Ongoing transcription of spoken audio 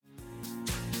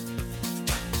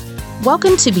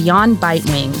Welcome to Beyond Bite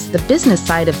Wings, the business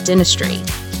side of dentistry,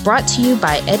 brought to you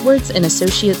by Edwards and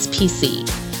Associates PC.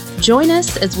 Join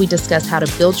us as we discuss how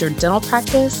to build your dental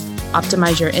practice,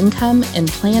 optimize your income, and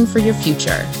plan for your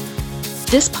future.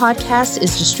 This podcast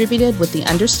is distributed with the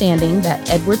understanding that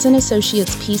Edwards and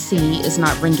Associates PC is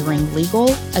not rendering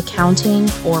legal, accounting,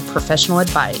 or professional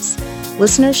advice.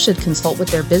 Listeners should consult with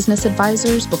their business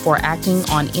advisors before acting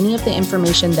on any of the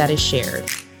information that is shared.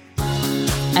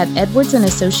 At Edwards and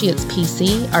Associates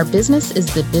PC, our business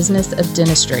is the business of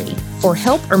dentistry. For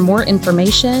help or more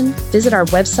information, visit our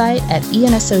website at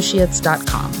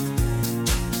eanassociates.com.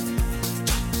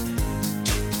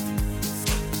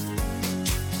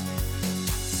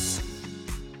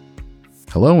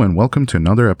 Hello and welcome to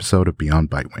another episode of Beyond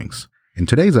Bite Wings. In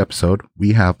today's episode,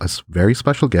 we have a very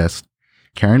special guest,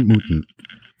 Karen Mouton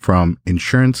from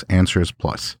Insurance Answers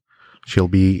Plus. She'll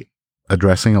be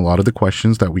addressing a lot of the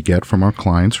questions that we get from our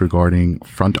clients regarding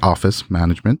front office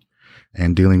management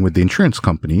and dealing with the insurance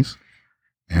companies.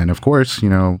 And of course,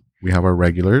 we have our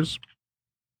regulars,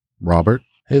 Robert.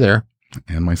 Hey there.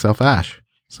 And myself, Ash.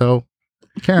 So,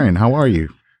 Karen, how are you?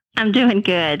 I'm doing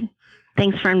good.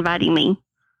 Thanks for inviting me.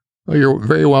 Well, you're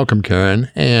very welcome, Karen.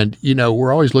 And,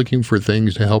 we're always looking for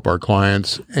things to help our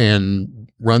clients and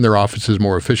run their offices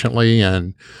more efficiently,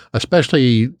 and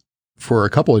especially for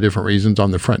a couple of different reasons on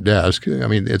the front desk. I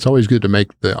mean, it's always good to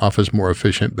make the office more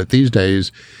efficient, but these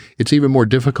days it's even more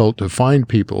difficult to find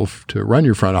people to run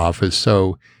your front office.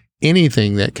 So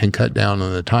anything that can cut down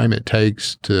on the time it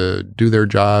takes to do their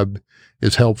job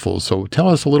is helpful. So tell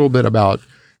us a little bit about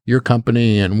your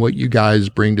company and what you guys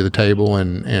bring to the table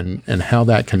and how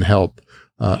that can help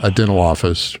a dental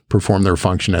office perform their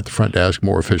function at the front desk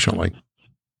more efficiently.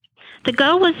 The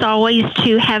goal is always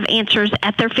to have answers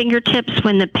at their fingertips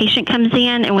when the patient comes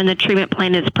in and when the treatment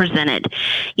plan is presented.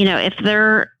 If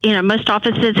they're, most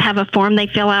offices have a form they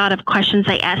fill out of questions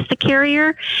they ask the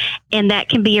carrier, and that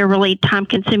can be a really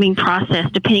time-consuming process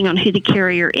depending on who the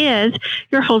carrier is.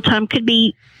 Your hold time could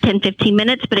be 10, 15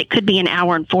 minutes, but it could be an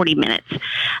hour and 40 minutes.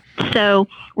 So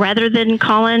rather than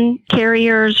calling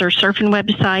carriers or surfing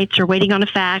websites or waiting on a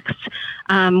fax,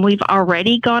 we've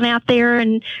already gone out there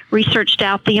and researched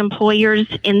out the employers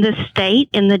in the state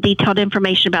and the detailed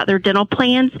information about their dental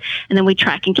plans, and then we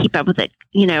track and keep up with it,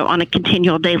 on a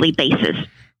continual daily basis.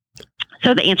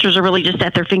 So the answers are really just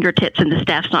at their fingertips, and the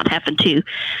staff's not having to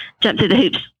jump through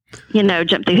hoops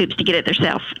to get it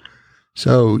themselves.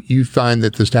 So you find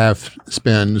that the staff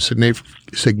spend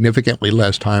significantly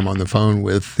less time on the phone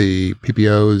with the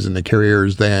PPOs and the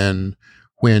carriers than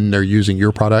when they're using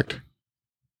your product?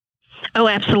 Oh,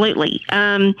 absolutely.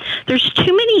 There's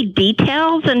too many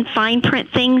details and fine print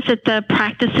things that the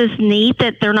practices need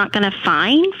that they're not going to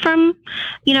find from,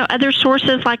 other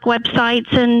sources like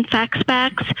websites and fax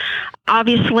backs.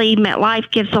 Obviously, MetLife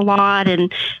gives a lot,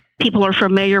 and people are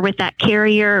familiar with that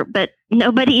carrier, but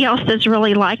nobody else is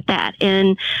really like that.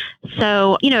 And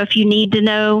so, if you need to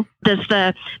know, does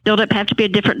the buildup have to be a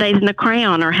different day than the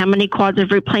crown, or how many quads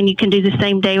of root plane you can do the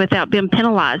same day without being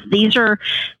penalized? These are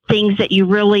things that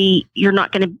you're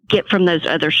not going to get from those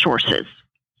other sources.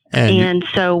 And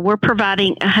so we're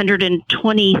providing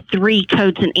 123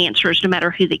 codes and answers no matter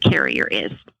who the carrier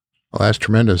is. Well, that's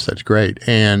tremendous. That's great.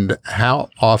 And how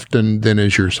often then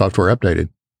is your software updated?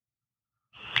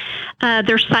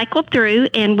 They're cycled through,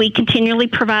 and we continually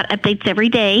provide updates every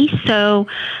day. So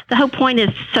the whole point is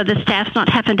so the staff's not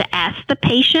having to ask the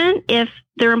patient if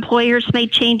their employers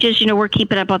made changes. We're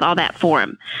keeping up with all that for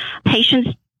them. Patients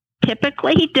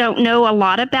typically don't know a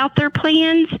lot about their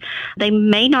plans. They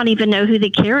may not even know who the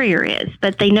carrier is,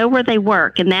 but they know where they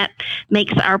work, and that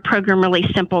makes our program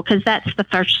really simple, because that's the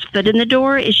first foot in the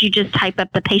door. Is you just type up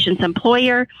the patient's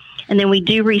employer, and then we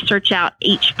do research out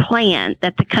each plan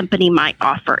that the company might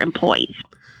offer employees,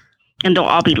 and they'll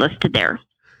all be listed there.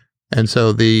 And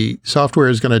so the software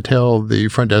is going to tell the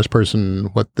front desk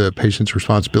person what the patient's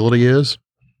responsibility is?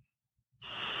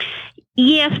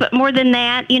 Yes, but more than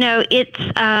that, it's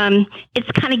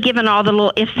kind of given all the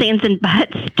little ifs, ands, and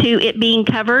buts to it being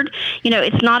covered.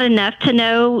 It's not enough to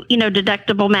know,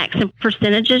 deductible max and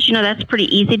percentages. That's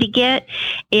pretty easy to get.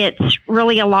 It's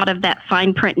really a lot of that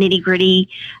fine print, nitty gritty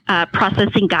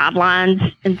processing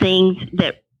guidelines and things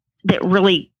that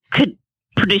really could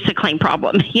produce a claim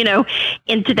problem.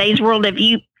 In today's world, if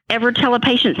you ever tell a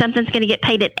patient something's going to get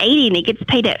paid at 80 and it gets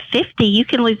paid at 50, you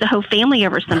can lose the whole family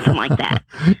over something like that.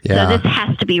 Yeah. So this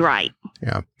has to be right.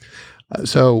 Yeah.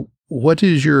 So what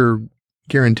is your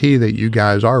guarantee that you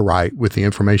guys are right with the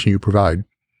information you provide?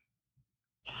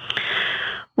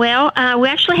 Well, we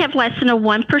actually have less than a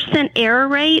 1% error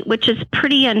rate, which is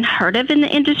pretty unheard of in the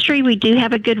industry. We do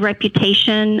have a good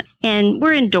reputation, and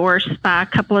we're endorsed by a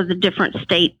couple of the different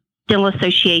state dental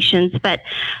associations, but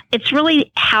it's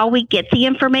really how we get the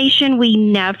information. We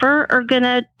never are going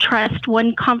to trust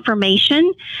one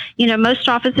confirmation. Most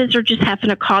offices are just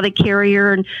having to call the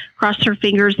carrier and cross their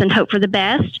fingers and hope for the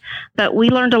best. But we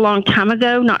learned a long time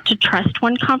ago not to trust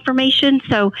one confirmation.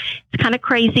 So it's kind of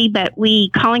crazy, but we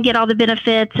call and get all the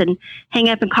benefits and hang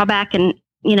up and call back and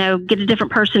get a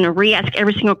different person and re-ask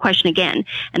every single question again.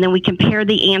 And then we compare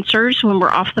the answers when we're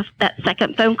off that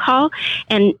second phone call,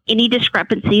 and any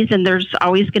discrepancies, and there's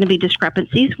always going to be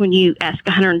discrepancies when you ask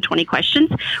 120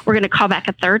 questions, we're going to call back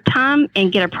a third time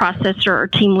and get a processor or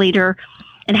team leader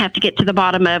and have to get to the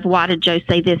bottom of why did Joe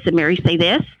say this and Mary say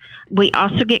this. We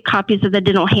also get copies of the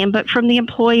dental handbook from the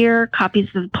employer, copies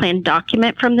of the plan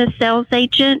document from the sales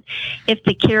agent. If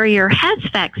the carrier has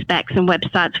fax backs and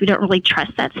websites, we don't really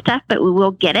trust that stuff, but we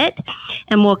will get it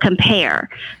and we'll compare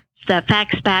the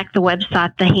fax back, the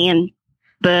website, the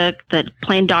handbook, the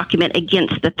plan document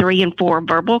against the 3 and 4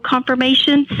 verbal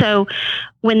confirmations. So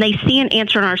when they see an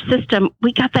answer in our system,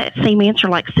 we got that same answer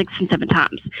like 6 and 7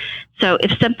 times. So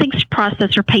if something's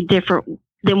processed or paid different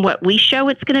than what we show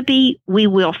it's going to be, we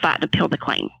will fight and appeal the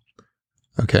claim.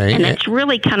 Okay. And that's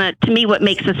really kind of, to me, what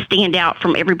makes us stand out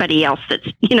from everybody else that's,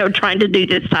 trying to do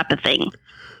this type of thing.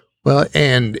 Well,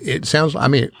 and it sounds,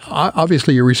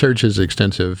 obviously your research is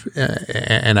extensive,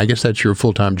 and I guess that's your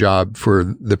full-time job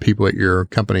for the people at your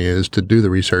company is to do the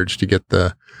research to get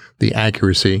the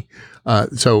accuracy.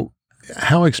 So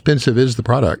how expensive is the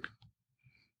product?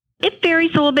 It varies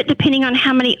a little bit depending on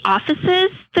how many offices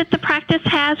that the practice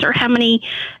has or how many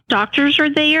doctors are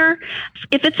there.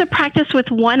 If it's a practice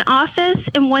with one office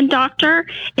and one doctor,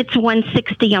 it's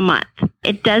 $160 a month.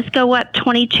 It does go up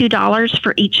 $22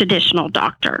 for each additional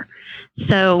doctor.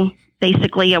 So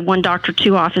basically a one doctor,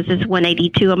 2 offices,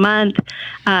 $182 a month.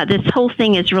 This whole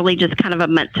thing is really just kind of a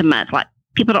month to month. Like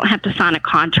people don't have to sign a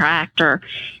contract or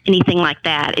anything like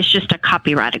that. It's just a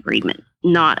copyright agreement,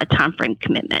 not a time frame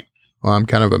commitment. Well, I'm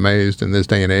kind of amazed in this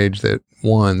day and age that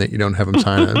one, that you don't have them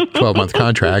sign a 12-month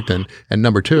contract. And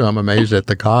number 2, I'm amazed at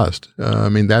the cost.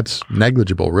 That's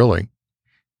negligible, really.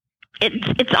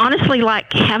 It's honestly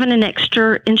like having an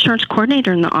extra insurance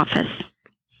coordinator in the office.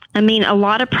 A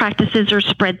lot of practices are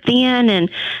spread thin and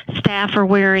staff are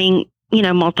wearing,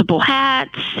 multiple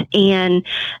hats, and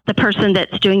the person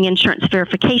that's doing insurance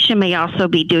verification may also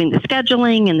be doing the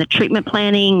scheduling and the treatment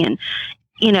planning and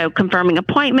confirming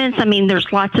appointments.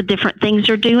 There's lots of different things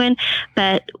they're doing,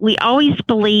 but we always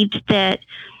believed that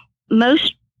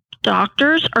most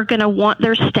doctors are going to want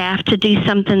their staff to do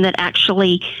something that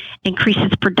actually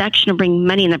increases production and bring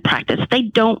money in the practice. They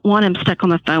don't want them stuck on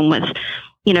the phone with,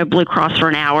 Blue Cross for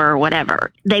an hour or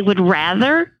whatever. They would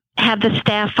rather have the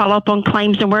staff follow up on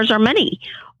claims and where's our money,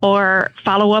 or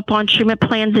follow up on treatment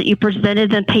plans that you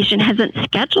presented and the patient hasn't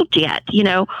scheduled yet,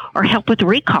 or help with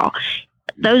recall.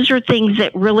 Those are things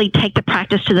that really take the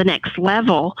practice to the next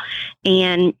level.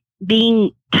 And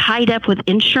being tied up with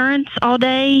insurance all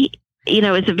day,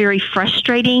 is a very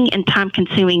frustrating and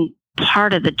time-consuming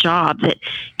part of the job that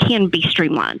can be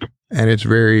streamlined. And it's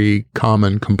very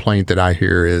common complaint that I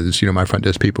hear is, my front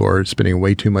desk people are spending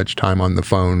way too much time on the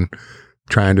phone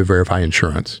trying to verify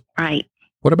insurance. Right.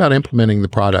 What about implementing the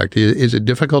product? Is it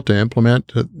difficult to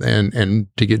implement and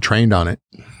to get trained on it?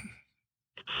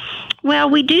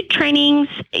 Well, we do trainings,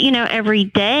 every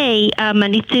day,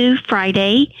 Monday through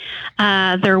Friday.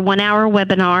 They're 1-hour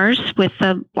webinars with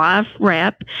a live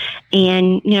rep,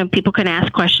 and, people can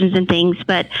ask questions and things.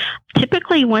 But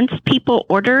typically, once people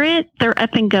order it, they're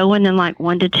up and going in like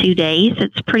 1 to 2 days.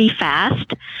 It's pretty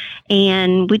fast.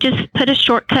 And we just put a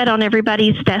shortcut on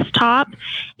everybody's desktop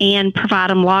and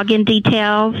provide them login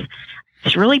details.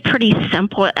 It's really pretty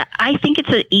simple. I think it's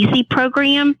an easy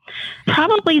program.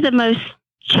 Probably the most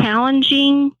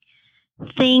challenging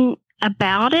thing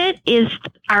about it is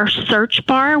our search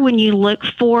bar. When you look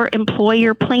for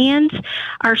employer plans,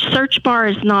 our search bar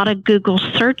is not a Google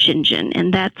search engine,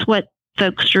 and that's what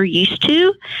folks are used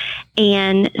to.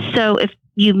 And so if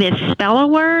you misspell a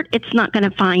word, it's not going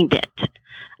to find it.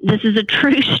 This is a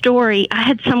true story. I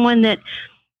had someone that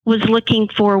was looking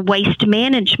for waste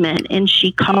management, and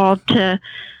she called to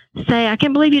say, I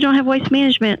can't believe you don't have waste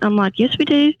management. I'm like, yes, we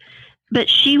do. But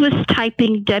she was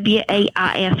typing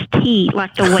WAIST,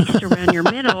 like the waist around your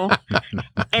middle,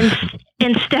 and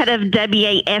instead of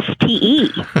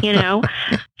WASTE,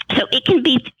 So it can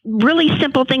be really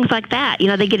simple things like that.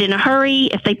 They get in a hurry.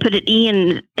 If they put an E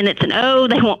and it's an O,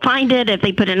 they won't find it. If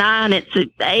they put an I and it's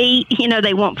an A,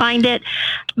 they won't find it.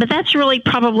 But that's really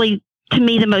probably to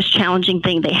me the most challenging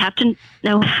thing. They have to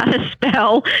know how to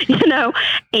spell,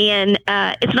 and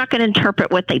it's not going to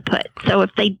interpret what they put. So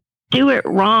if they do it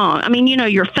wrong, I mean,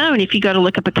 your phone, if you go to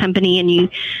look up a company and you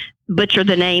butcher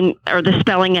the name or the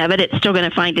spelling of it, it's still going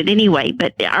to find it anyway,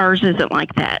 but ours isn't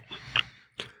like that.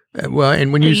 Well,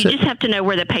 and when so you just have to know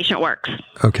where the patient works.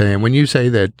 Okay, and when you say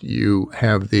that you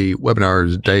have the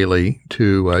webinars daily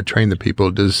to train the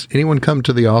people, does anyone come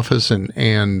to the office and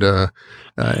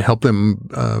help them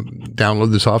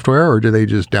download the software, or do they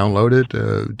just download it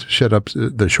to set up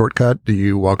the shortcut? Do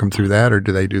you walk them through that, or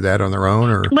do they do that on their own?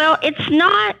 Or well, it's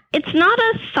not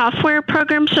a software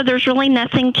program, so there's really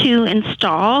nothing to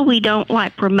install. We don't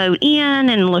remote in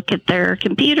and look at their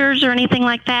computers or anything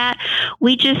like that.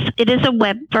 It is a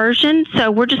web version,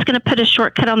 so we're just going to put a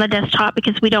shortcut on the desktop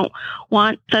because we don't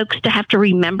want folks to have to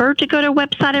remember to go to a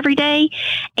website every day.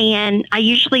 And I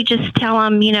usually just tell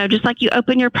them, just like you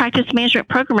open your practice management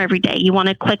program every day, you want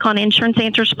to click on Insurance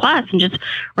Answers Plus and just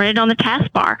run it on the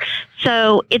taskbar.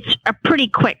 So it's a pretty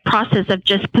quick process of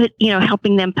just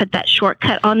helping them put that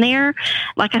shortcut on there.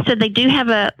 Like I said, they do have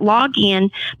a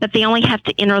login, but they only have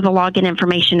to enter the login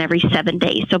information every 7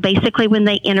 days. So basically when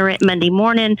they enter it Monday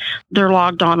morning, they're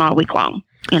logged on all week long,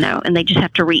 and they just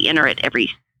have to re-enter it every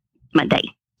Monday.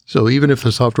 So even if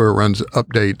the software runs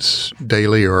updates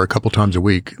daily or a couple times a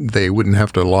week, they wouldn't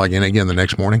have to log in again the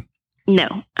next morning? No.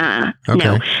 Okay.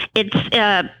 No.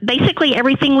 It's basically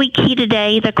everything we key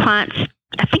today, the clients,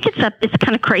 I think it's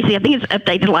kind of crazy. I think it's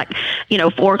updated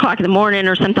 4:00 in the morning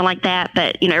or something like that.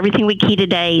 But, everything we key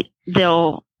today,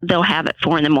 they'll have it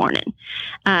 4 in the morning.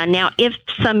 Now, if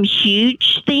some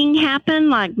huge thing happened,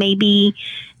 like maybe,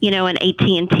 an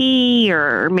AT&T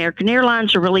or American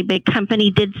Airlines, a really big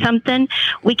company did something,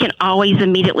 we can always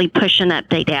immediately push an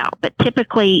update out. But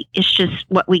typically, it's just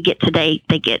what we get today,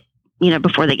 they get,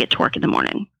 before they get to work in the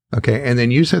morning. Okay. And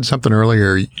then you said something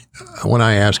earlier when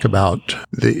I asked about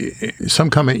some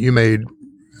comment you made,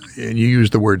 and you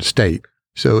used the word state.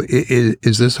 So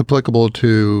is this applicable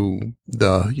to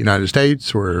the United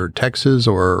States or Texas,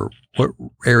 or what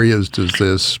areas does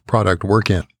this product work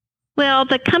in? Well,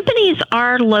 the companies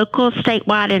are local,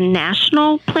 statewide, and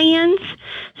national plans.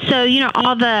 So,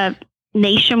 all the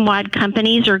nationwide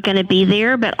companies are going to be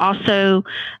there, but also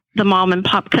the mom and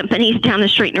pop companies down the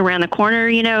street and around the corner.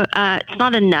 It's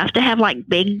not enough to have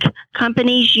big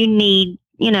companies. You need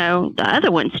the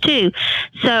other ones too.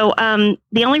 So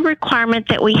the only requirement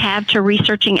that we have to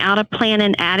researching out a plan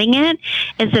and adding it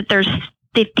is that there's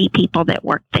 50 people that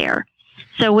work there.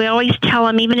 So we always tell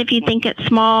them, even if you think it's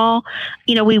small,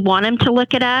 we want them to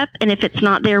look it up. And if it's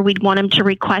not there, we'd want them to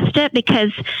request it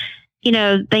because,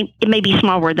 it may be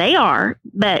small where they are,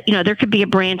 but, there could be a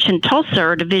branch in Tulsa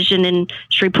or a division in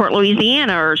Shreveport,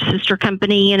 Louisiana, or a sister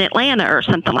company in Atlanta or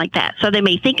something like that. So they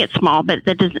may think it's small, but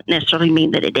that doesn't necessarily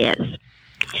mean that it is.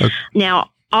 Okay. Now,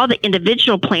 all the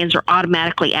individual plans are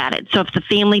automatically added. So if the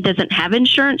family doesn't have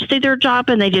insurance through their job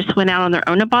and they just went out on their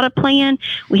own and bought a plan,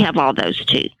 we have all those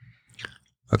too.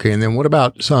 Okay. And then what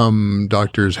about some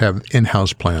doctors have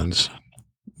in-house plans?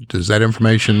 Does that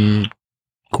information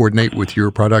coordinate with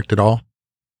your product at all?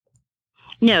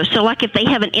 No. So if they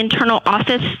have an internal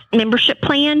office membership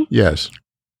plan? Yes.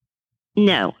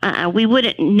 No, we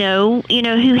wouldn't know,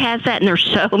 who has that. And there's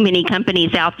so many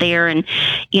companies out there and,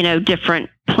 different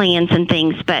plans and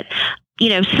things. But,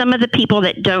 some of the people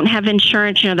that don't have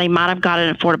insurance, they might have got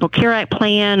an Affordable Care Act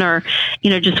plan or,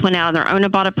 just went out on their own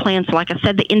and bought a plan. So like I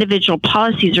said, the individual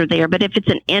policies are there. But if it's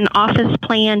an in-office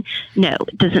plan, no,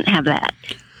 it doesn't have that.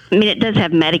 I mean, it does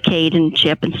have Medicaid and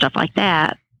CHIP and stuff like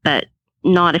that, but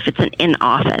not if it's an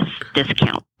in-office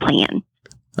discount plan.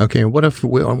 Okay, what if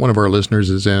one of our listeners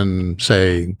is in,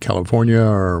 say, California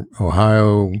or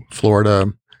Ohio,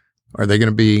 Florida? Are they going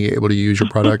to be able to use your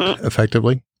product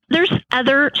effectively? There's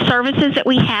other services that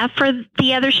we have for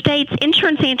the other states.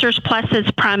 Insurance Answers Plus is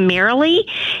primarily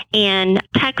in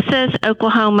Texas,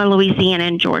 Oklahoma, Louisiana,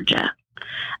 and Georgia.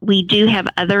 We do have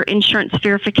other insurance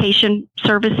verification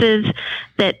services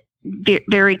that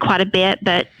vary quite a bit,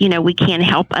 but, we can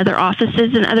help other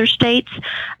offices in other states,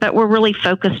 but we're really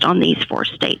focused on these 4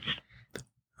 states.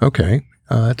 Okay.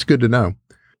 That's good to know.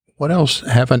 What else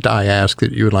haven't I asked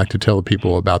that you would like to tell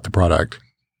people about the product?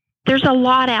 There's a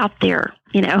lot out there,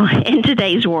 in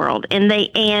today's world, and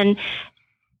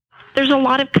there's a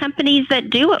lot of companies that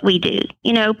do what we do.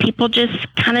 People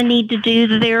just kind of need to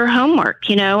do their homework.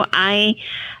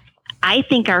 I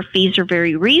think our fees are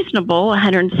very reasonable,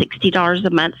 $160 a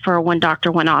month for a one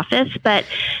doctor, one office. But,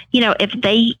 if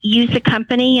they use a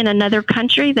company in another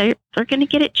country, they're going to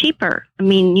get it cheaper. I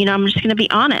mean, I'm just going to be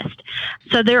honest.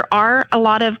 So there are a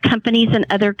lot of companies in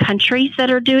other countries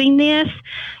that are doing this.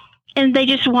 and they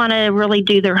just want to really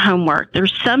do their homework.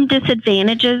 There's some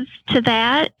disadvantages to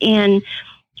that. And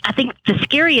I think the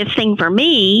scariest thing for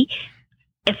me,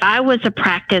 if I was a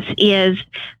practice, is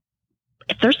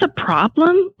if there's a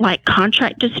problem like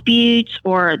contract disputes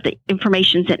or the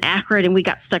information's inaccurate and we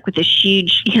got stuck with this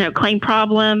huge, claim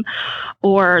problem,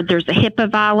 or there's a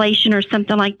HIPAA violation or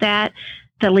something like that,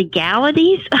 the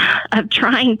legalities of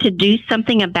trying to do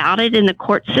something about it in the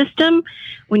court system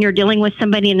when you're dealing with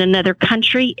somebody in another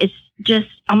country is just,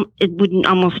 it wouldn't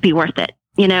almost be worth it,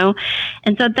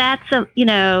 And so that's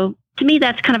to me,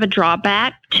 that's kind of a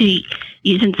drawback to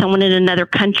using someone in another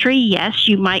country. Yes,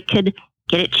 you could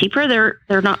get it cheaper.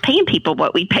 They're not paying people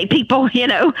what we pay people,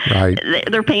 Right.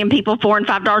 They're paying people $4 and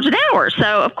 $5 an hour.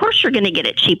 So of course you're going to get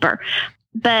it cheaper.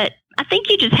 But I think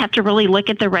you just have to really look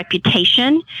at the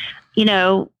reputation,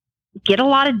 get a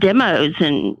lot of demos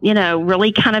and,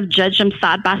 really kind of judge them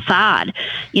side by side.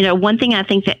 One thing I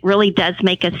think that really does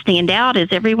make us stand out is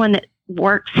everyone that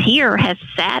works here has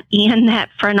sat in that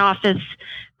front office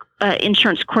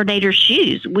insurance coordinator's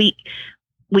shoes.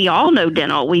 We all know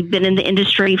dental. We've been in the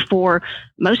industry for,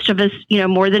 most of us,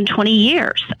 more than 20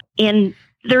 years. And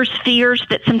there's fears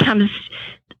that sometimes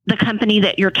the company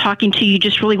that you're talking to, you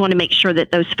just really want to make sure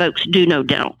that those folks do know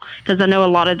dental. Because I know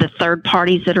a lot of the third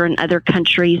parties that are in other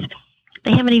countries,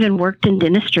 they haven't even worked in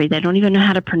dentistry. They don't even know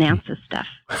how to pronounce this stuff.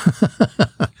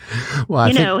 Well,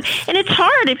 and it's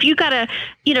hard if you got to,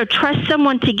 trust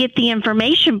someone to get the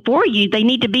information for you. They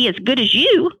need to be as good as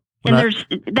you. And there's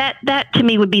that to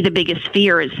me would be the biggest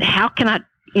fear is how can I,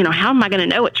 how am I going to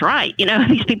know it's right?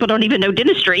 These people don't even know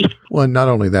dentistry. Well, not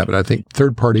only that, but I think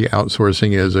third-party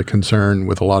outsourcing is a concern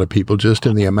with a lot of people, just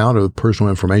in the amount of personal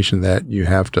information that you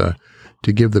have to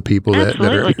give the people that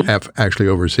are actually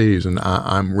overseas. And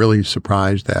I'm really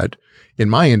surprised that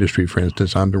in my industry, for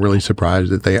instance, I'm really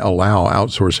surprised that they allow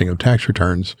outsourcing of tax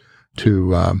returns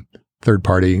to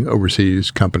third-party overseas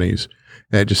companies.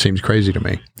 That just seems crazy to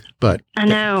me. But I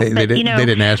know they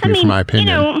didn't ask me for my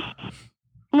opinion.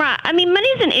 Right. I mean,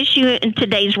 money's an issue in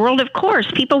today's world, of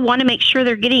course. People want to make sure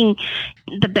they're getting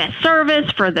the best service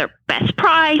for the best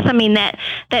price. I mean, that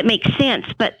makes sense.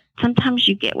 But sometimes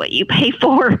you get what you pay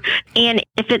for. And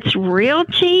if it's real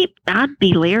cheap, I'd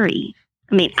be leery.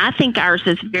 I mean, I think ours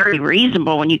is very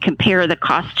reasonable when you compare the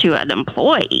cost to an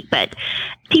employee. But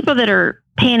people that are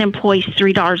paying employees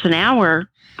 $3 an hour,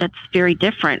 that's very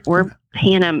different. We're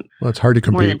paying them it's hard to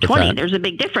compete more than with 20. that. There's a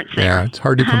big difference there. Yeah, it's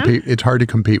hard to compete. It's hard to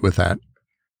compete with that.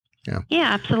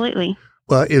 Yeah, absolutely.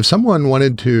 Well, if someone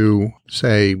wanted to,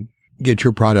 say, get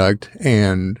your product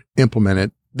and implement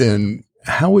it, then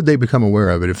how would they become aware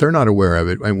of it? If they're not aware of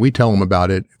it, and we tell them about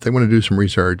it, if they want to do some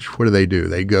research, what do?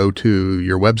 They go to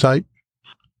your website?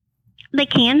 They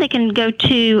can. They can go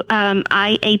to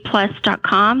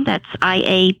iaplus.com. That's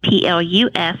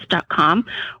IAPLUS.com.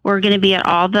 We're going to be at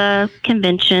all the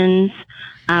conventions.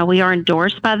 We are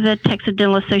endorsed by the Texas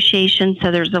Dental Association,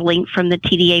 so there's a link from the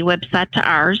TDA website to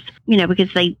ours,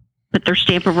 because they put their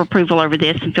stamp of approval over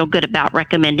this and feel good about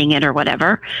recommending it or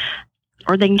whatever.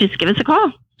 Or they can just give us a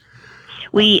call.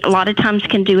 We, a lot of times,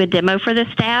 can do a demo for the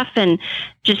staff and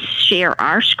just share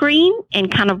our screen and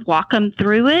kind of walk them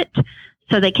through it,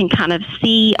 so they can kind of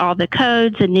see all the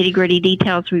codes and nitty-gritty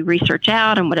details we research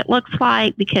out and what it looks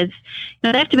like, because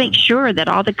they have to make sure that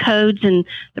all the codes and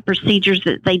the procedures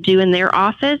that they do in their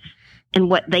office and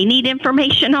what they need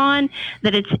information on,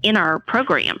 that it's in our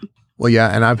program. Well,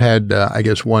 yeah, and I've had, I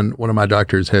guess one of my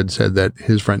doctors had said that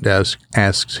his front desk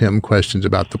asks him questions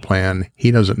about the plan.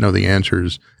 He doesn't know the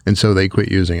answers, and so they quit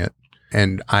using it.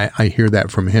 And I hear that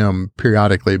from him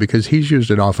periodically because he's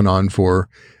used it off and on for,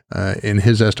 in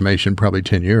his estimation, probably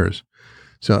 10 years.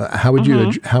 So how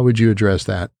would you address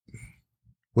that?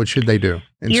 What should they do?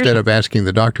 Instead of asking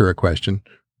the doctor a question,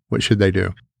 what should they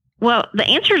do? Well, the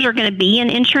answers are going to be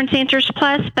in Insurance Answers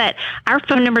Plus, but our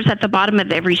phone number's at the bottom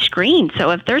of every screen.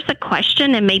 So if there's a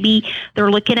question and maybe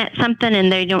they're looking at something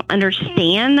and they don't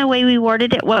understand the way we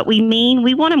worded it, what we mean,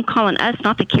 we want them calling us,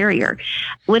 not the carrier.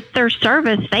 With their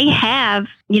service, they have,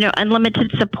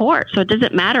 unlimited support. So it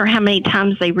doesn't matter how many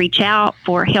times they reach out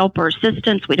for help or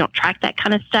assistance. We don't track that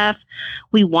kind of stuff.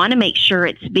 We want to make sure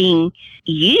it's being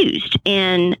used.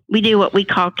 And we do what we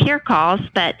call care calls.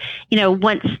 But,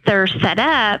 once they're set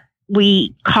up,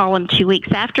 we call them 2 weeks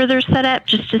after they're set up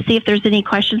just to see if there's any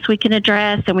questions we can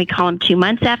address. And we call them 2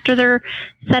 months after they're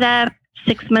set up,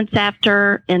 6 months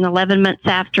after, and 11 months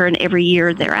after, and every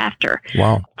year thereafter.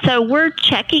 Wow. So we're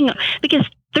checking because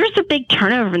there's a big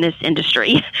turnover in this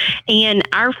industry. And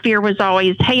our fear was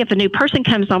always, hey, if a new person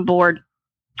comes on board,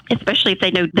 especially if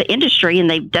they know the industry and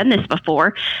they've done this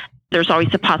before, there's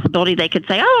always a possibility they could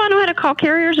say, oh, I know how to call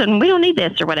carriers and we don't need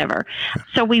this or whatever.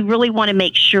 So we really want to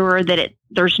make sure that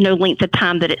there's no length of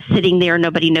time that it's sitting there.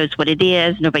 Nobody knows what it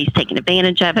is. Nobody's taking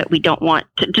advantage of it. We don't want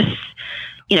to just,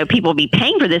 people be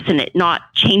paying for this and it not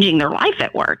changing their life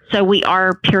at work. So we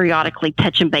are periodically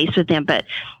touching base with them. But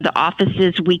the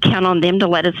offices, we count on them to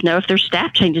let us know if there's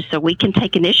staff changes so we can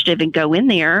take initiative and go in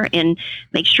there and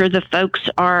make sure the folks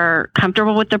are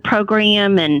comfortable with the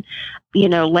program and,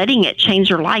 letting it change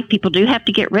their life. People do have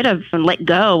to get rid of and let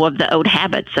go of the old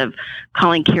habits of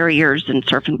calling carriers and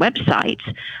surfing websites.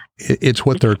 It's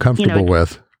what they're comfortable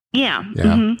with. Yeah. Yeah.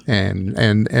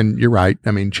 Mm-hmm. And you're right.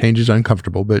 I mean, change is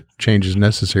uncomfortable, but change is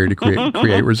necessary to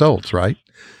create results, right?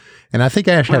 And I think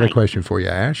Ash had a question for you,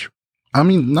 Ash. I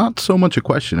mean, not so much a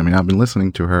question. I mean, I've been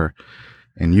listening to her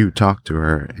and you talk to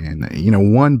her.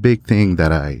 And, one big thing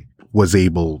that I was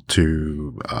able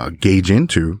to gauge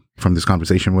into from this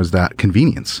conversation was that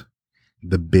convenience.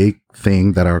 The big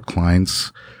thing that our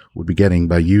clients would be getting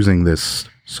by using this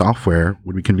software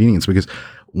would be convenience, because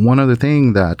one other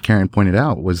thing that Karen pointed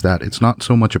out was that it's not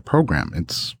so much a program.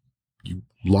 It's you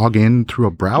log in through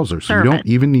a browser. So you don't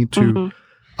even need to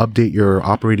update your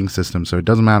operating system. So it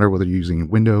doesn't matter whether you're using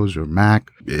Windows or Mac.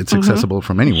 It's accessible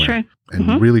from anywhere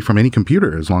and really from any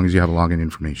computer as long as you have login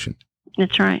information.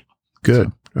 That's right.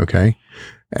 Good. Okay.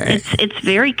 It's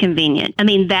very convenient. I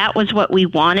mean, that was what we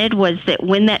wanted, was that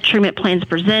when that treatment plan's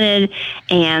presented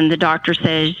and the doctor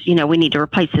says, we need to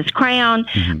replace this crown,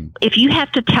 if you have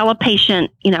to tell a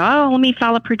patient, let me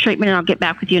file a pre-treatment and I'll get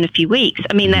back with you in a few weeks.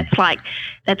 I mean,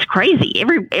 that's crazy.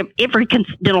 Every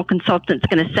dental consultant's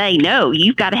going to say, no,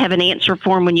 you've got to have an answer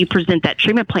form when you present that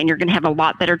treatment plan. You're going to have a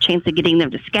lot better chance of getting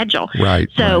them to schedule. Right.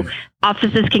 So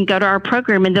offices can go to our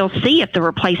program and they'll see if the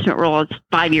replacement rule is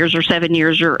 5 years or 7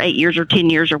 years or 8 years or 10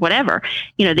 years or whatever.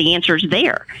 The answer's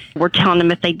there. We're telling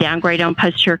them if they downgrade on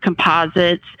posterior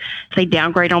composites, if they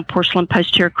downgrade on porcelain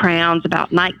posterior crowns,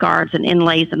 about night guards and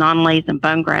inlays and onlays and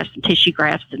bone grafts and tissue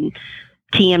grafts and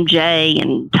TMJ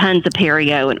and tons of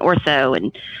perio and ortho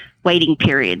and waiting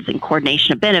periods and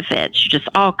coordination of benefits, just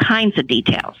all kinds of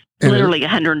details. And literally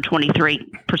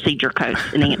 123 procedure codes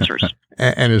and answers.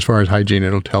 And as far as hygiene,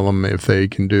 it'll tell them if they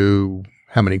can do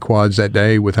how many quads that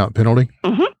day without penalty?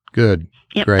 Good.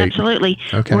 Yep, great. Absolutely.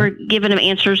 Okay. We're giving them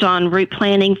answers on root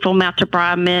planning, full mouth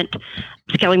debridement,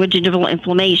 scaling with gingival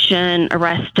inflammation,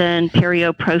 Arrestin,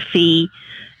 perioprophy,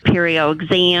 perio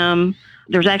exam.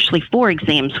 There's actually 4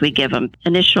 exams we give them: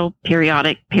 initial,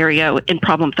 periodic, perio, and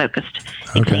problem-focused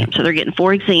exams. So they're getting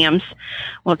 4 exams.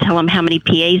 We'll tell them how many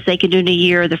PAs they can do in a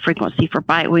year, the frequency for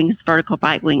bite wings, vertical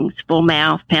bite wings, full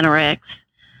mouth, Panorex.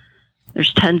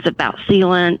 There's tons about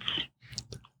sealants.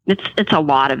 It's a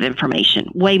lot of information,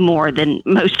 way more than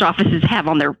most offices have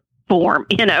on their form,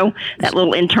 that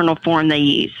little internal form they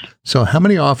use. So how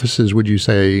many offices would you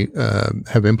say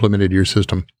have implemented your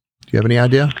system? Do you have any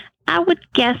idea? I would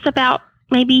guess about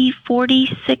maybe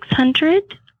 4,600.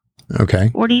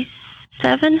 Okay.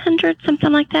 4,700,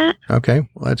 something like that. Okay.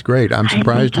 Well, that's great. I'm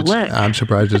surprised it's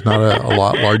not a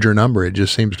lot larger number. It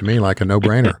just seems to me like a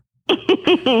no-brainer.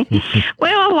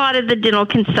 Well, a lot of the dental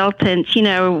consultants,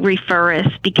 refer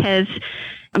us because,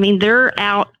 they're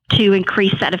out to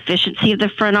increase that efficiency of the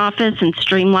front office and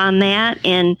streamline that.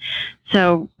 And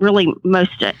so really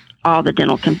all the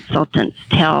dental consultants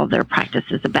tell their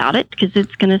practices about it because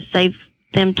it's going to save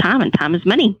them time, and time is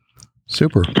money.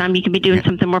 Super. It's time you can be doing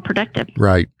something more productive.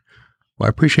 Right. Well, I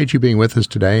appreciate you being with us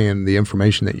today and the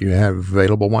information that you have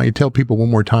available. Why don't you tell people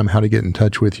one more time how to get in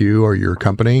touch with you or your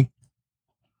company?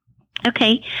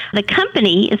 Okay. The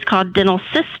company is called Dental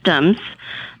Systems.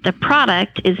 The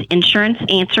product is Insurance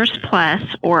Answers Plus,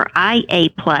 or IA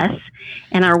Plus,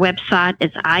 and our website is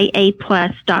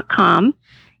iaplus.com,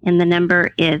 and the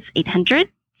number is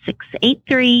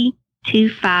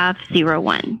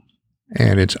 800-683-2501.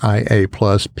 And it's IA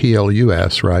Plus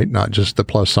PLUS, right? Not just the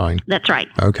plus sign. That's right.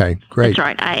 Okay, great. That's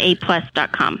right,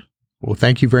 iaplus.com. Well,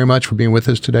 thank you very much for being with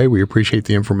us today. We appreciate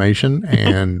the information,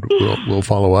 and we'll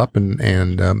follow up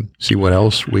and see what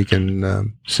else we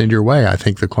can send your way. I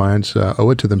think the clients owe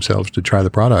it to themselves to try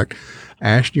the product.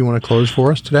 Ash, do you want to close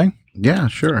for us today? Yeah,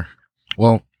 sure.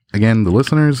 Well, again, the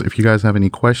listeners, if you guys have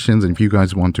any questions and if you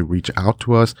guys want to reach out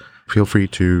to us, feel free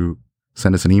to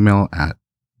send us an email at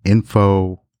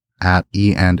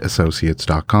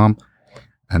info@eandassociates.com.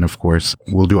 And of course,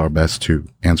 we'll do our best to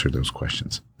answer those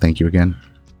questions. Thank you again.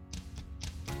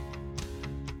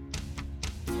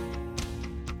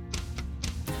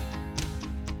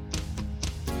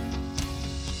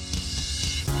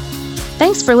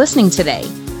 Thanks for listening today.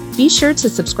 Be sure to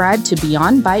subscribe to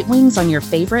Beyond Bite Wings on your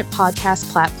favorite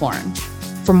podcast platform.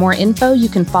 For more info, you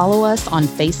can follow us on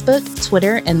Facebook,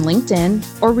 Twitter, and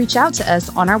LinkedIn, or reach out to us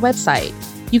on our website.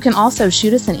 You can also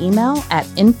shoot us an email at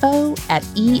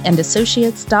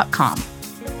info@eandassociates.com.